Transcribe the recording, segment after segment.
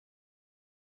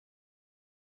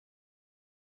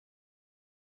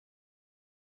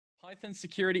Python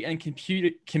security and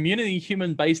community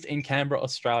human based in Canberra,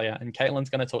 Australia. And Caitlin's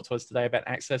going to talk to us today about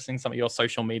accessing some of your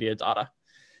social media data.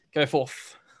 Go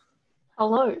forth.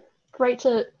 Hello, great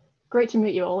to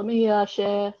meet you all. Let me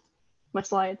share my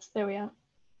slides. There we are.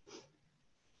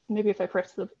 Maybe if I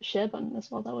press the share button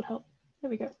as well, that would help. There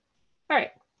we go. All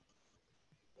right.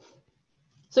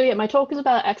 So yeah, my talk is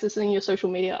about accessing your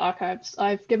social media archives.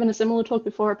 I've given a similar talk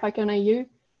before at PyCon AU,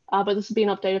 but this has been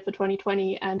updated for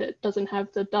 2020 and it doesn't have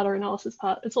the data analysis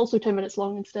part. It's also 10 minutes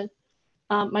long instead.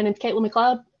 My name's Caitlin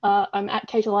McLeod. I'm at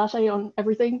Caitelatte on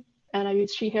everything and I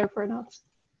use she, her pronouns.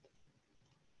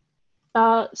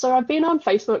 So I've been on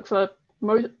Facebook for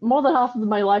more than half of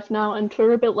my life now and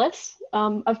Twitter a bit less.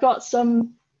 I've got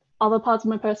some other parts of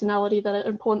my personality that are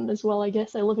important as well, I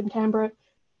guess. I live in Canberra.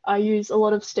 I use a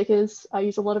lot of stickers. I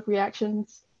use a lot of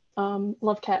reactions.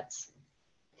 Love cats.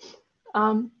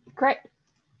 Great.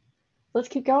 Let's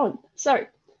keep going. So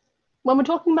when we're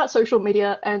talking about social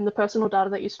media and the personal data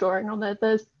that you're storing on there,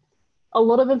 there's a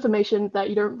lot of information that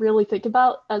you don't really think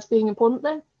about as being important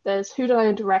there. There's who did I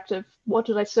interact with? What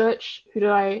did I search?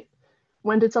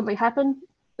 When did something happen?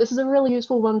 This is a really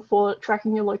useful one for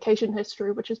tracking your location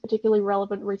history, which is particularly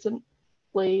relevant recently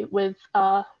with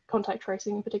contact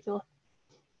tracing in particular.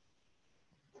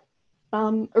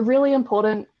 A really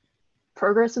important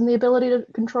progress in the ability to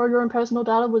control your own personal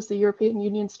data was the European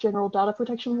Union's General Data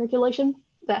Protection Regulation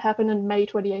that happened in May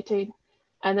 2018.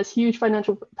 And there's huge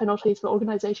financial penalties for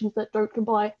organizations that don't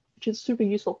comply, which is super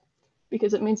useful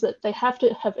because it means that they have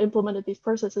to have implemented these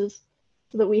processes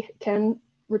so that we can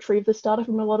retrieve this data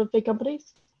from a lot of big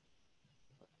companies.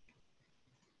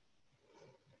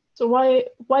 So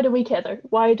why do we care though?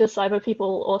 Why do cyber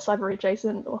people or cyber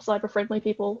adjacent or cyber friendly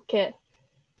people care?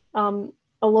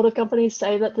 A lot of companies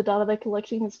say that the data they're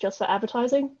collecting is just for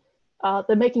advertising.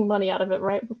 They're making money out of it,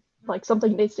 right? Like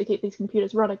something needs to keep these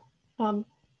computers running.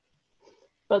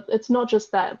 But it's not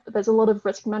just that. There's a lot of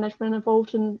risk management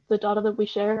involved in the data that we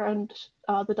share and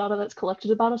the data that's collected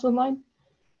about us online.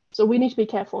 So we need to be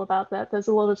careful about that. There's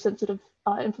a lot of sensitive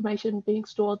information being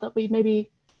stored that we maybe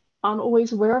aren't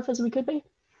always aware of as we could be.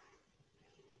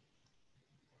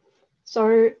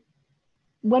 So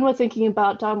when we're thinking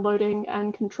about downloading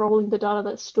and controlling the data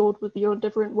that's stored with your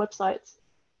different websites,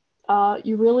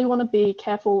 you really want to be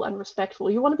careful and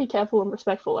respectful. You want to be careful and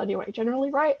respectful anyway,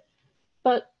 generally, right?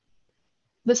 But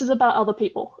this is about other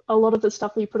people. A lot of the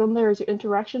stuff that you put on there is your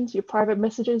interactions, your private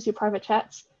messages, your private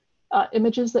chats,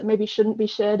 images that maybe shouldn't be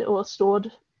shared or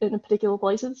stored in particular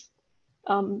places.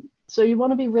 So you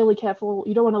want to be really careful.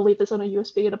 You don't want to leave this on a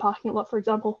USB in a parking lot, for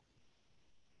example.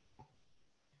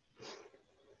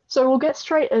 So we'll get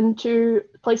straight into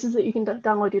places that you can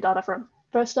download your data from.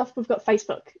 First off, we've got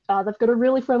Facebook. They've got a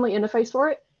really friendly interface for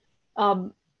it.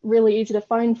 Really easy to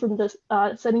find from the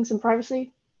settings and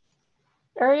privacy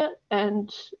area, and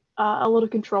a lot of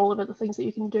control over the things that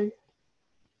you can do.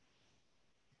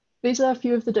 These are a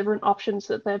few of the different options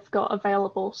that they've got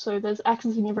available. So there's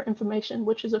accessing your information,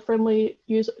 which is a friendly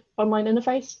user online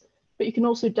interface, but you can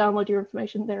also download your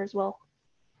information there as well.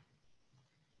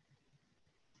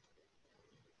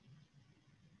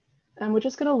 And we're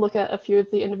just going to look at a few of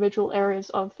the individual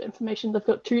areas of information. They've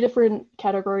got two different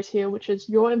categories here, which is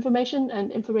your information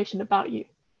and information about you.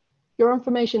 Your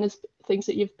information is things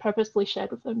that you've purposely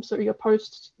shared with them. So your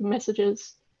posts, your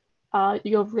messages,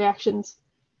 your reactions.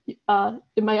 In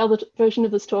my other version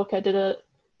of this talk, I did an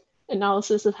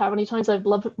analysis of how many times I've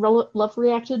love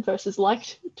reacted versus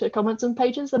liked to comments on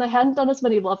pages. And I hadn't done as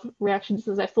many love reactions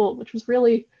as I thought, which was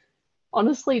really,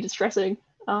 honestly distressing.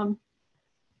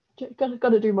 Got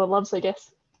to do more loves, I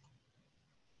guess.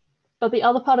 But the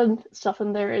other part of stuff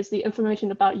in there is the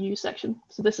information about you section.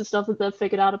 So this is stuff that they've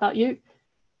figured out about you.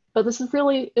 But this is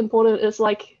really important. It's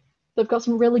like they've got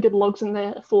some really good logs in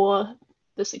there for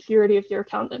the security of your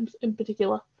account in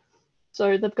particular.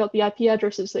 So they've got the IP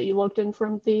addresses that you logged in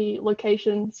from, the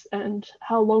locations, and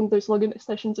how long those login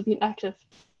sessions have been active.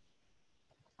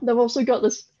 They've also got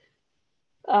this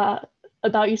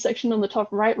about you section on the top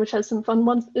right, which has some fun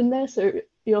ones in there. So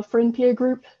your friend peer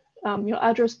group, your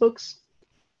address books,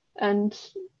 and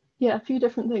yeah, a few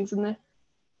different things in there.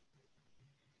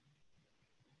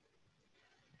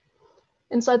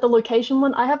 Inside the location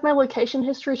one, I have my location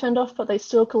history turned off, but they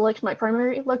still collect my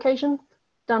primary location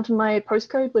down to my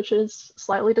postcode, which is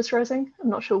slightly distressing. I'm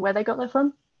not sure where they got that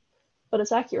from, but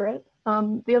it's accurate.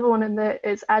 The other one in there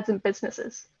is ads and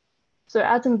businesses. So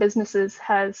ads and businesses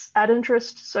has ad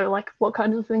interest, so like what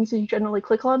kinds of things you generally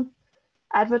click on,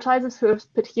 advertisers who have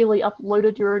particularly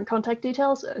uploaded your own contact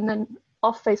details, and then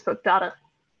off Facebook data.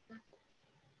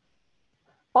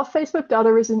 Off Facebook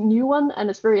data is a new one and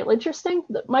it's very interesting.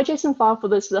 My JSON file for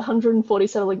this is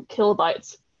 147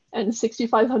 kilobytes. and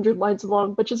 6,500 lines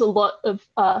long, which is a lot of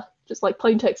just like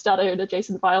plain text data in a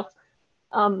JSON file.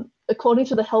 According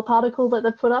to the help article that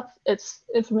they've put up, it's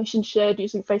information shared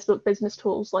using Facebook business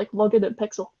tools like Login and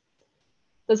Pixel.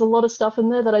 There's a lot of stuff in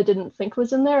there that I didn't think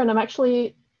was in there, and I'm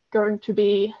actually going to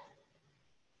be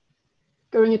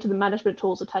going into the management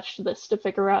tools attached to this to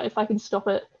figure out if I can stop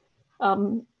it.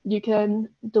 You can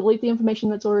delete the information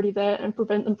that's already there and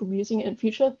prevent them from using it in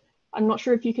future. I'm not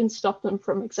sure if you can stop them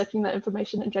from accepting that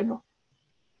information in general.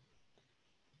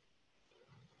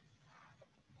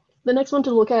 The next one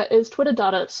to look at is Twitter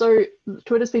data. So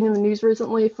Twitter's been in the news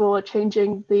recently for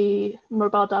changing the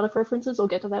mobile data preferences. I'll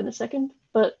get to that in a second.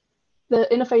 But the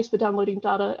interface for downloading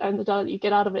data and the data that you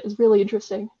get out of it is really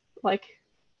interesting. Like,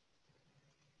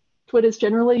 Twitter's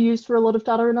generally used for a lot of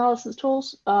data analysis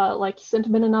tools, like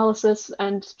sentiment analysis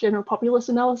and general populace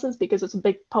analysis, because it's a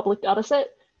big public data set.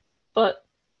 But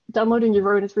downloading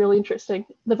your own is really interesting.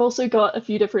 They've also got a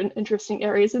few different interesting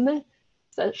areas in there,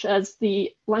 such as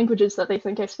the languages that they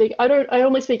think I speak. I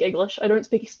only speak English. I don't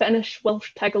speak Spanish,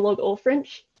 Welsh, Tagalog, or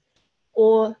French.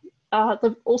 Or they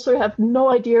also have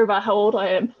no idea about how old I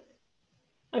am.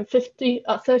 I'm 13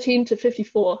 to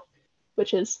 54,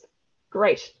 which is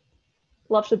great.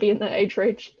 Love to be in that age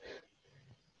range.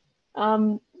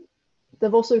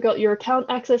 They've also got your account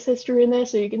access history in there,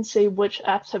 so you can see which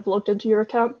apps have logged into your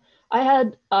account. I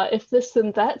had if this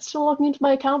then that still logging into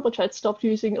my account, which I'd stopped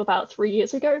using about 3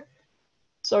 years ago.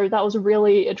 So that was a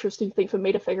really interesting thing for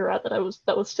me to figure out that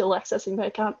that was still accessing my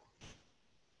account.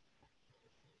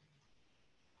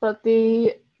 But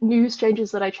the news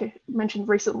changes that I mentioned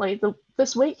recently,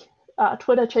 this week,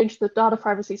 Twitter changed the data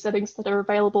privacy settings that are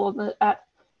available on the app.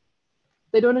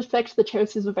 They don't affect the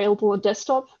choices available on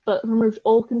desktop, but removed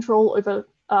all control over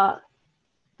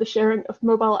the sharing of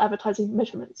mobile advertising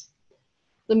measurements.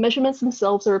 The measurements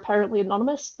themselves are apparently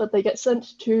anonymous, but they get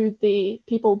sent to the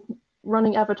people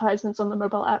running advertisements on the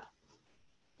mobile app.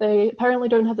 They apparently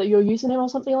don't have your username or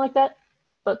something like that,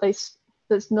 but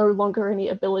there's no longer any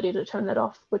ability to turn that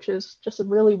off, which is just a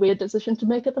really weird decision to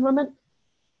make at the moment.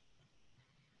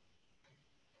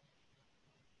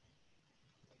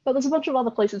 But there's a bunch of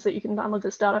other places that you can download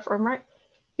this data from, right?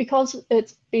 Because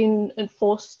it's been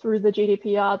enforced through the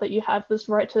GDPR that you have this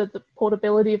right to the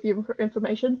portability of your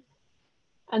information,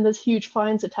 and there's huge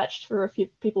fines attached for if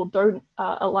people don't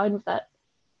align with that.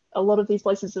 A lot of these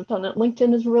places have done it.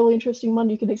 LinkedIn is a really interesting one.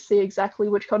 You can see exactly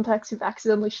which contacts you've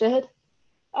accidentally shared.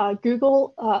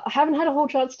 Google, I haven't had a whole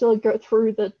chance to go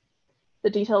through the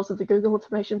details of the Google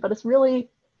information, but it's really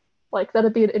like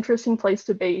that'd be an interesting place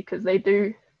to be because they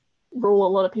do rule a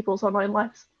lot of people's online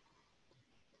lives.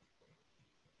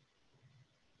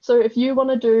 So if you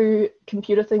want to do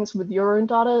computer things with your own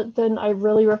data, then I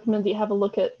really recommend that you have a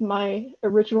look at my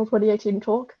original 2018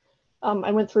 talk.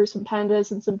 I went through some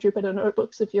pandas and some Jupyter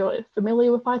notebooks if you're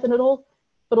familiar with Python at all,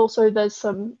 but also there's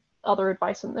some other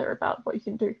advice in there about what you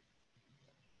can do.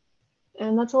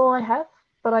 And that's all I have,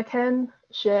 but I can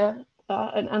share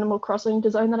an Animal Crossing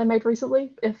design that I made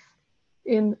recently if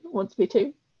Ian wants me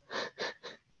to.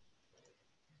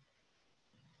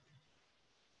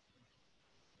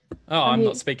 Oh, I'm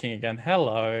not speaking again.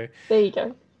 Hello. There you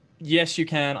go. Yes, you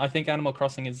can. I think Animal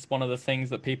Crossing is one of the things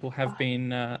that people have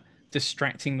been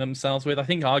distracting themselves with. I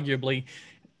think arguably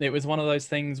it was one of those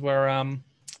things where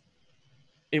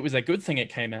it was a good thing it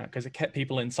came out because it kept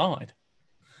people inside.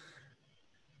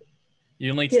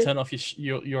 You'll need to turn off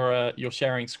your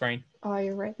sharing screen. Oh,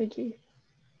 you're right. Thank you.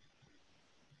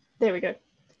 There we go.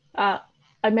 I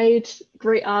made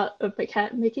great art of my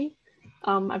cat Mickey.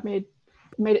 I've made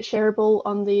it shareable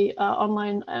on the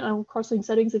online Animal Crossing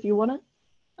settings if you want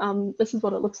it. This is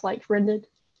what it looks like rendered,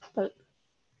 but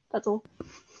that's all.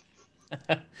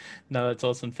 No, that's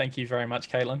awesome. Thank you very much,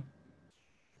 Caitlin.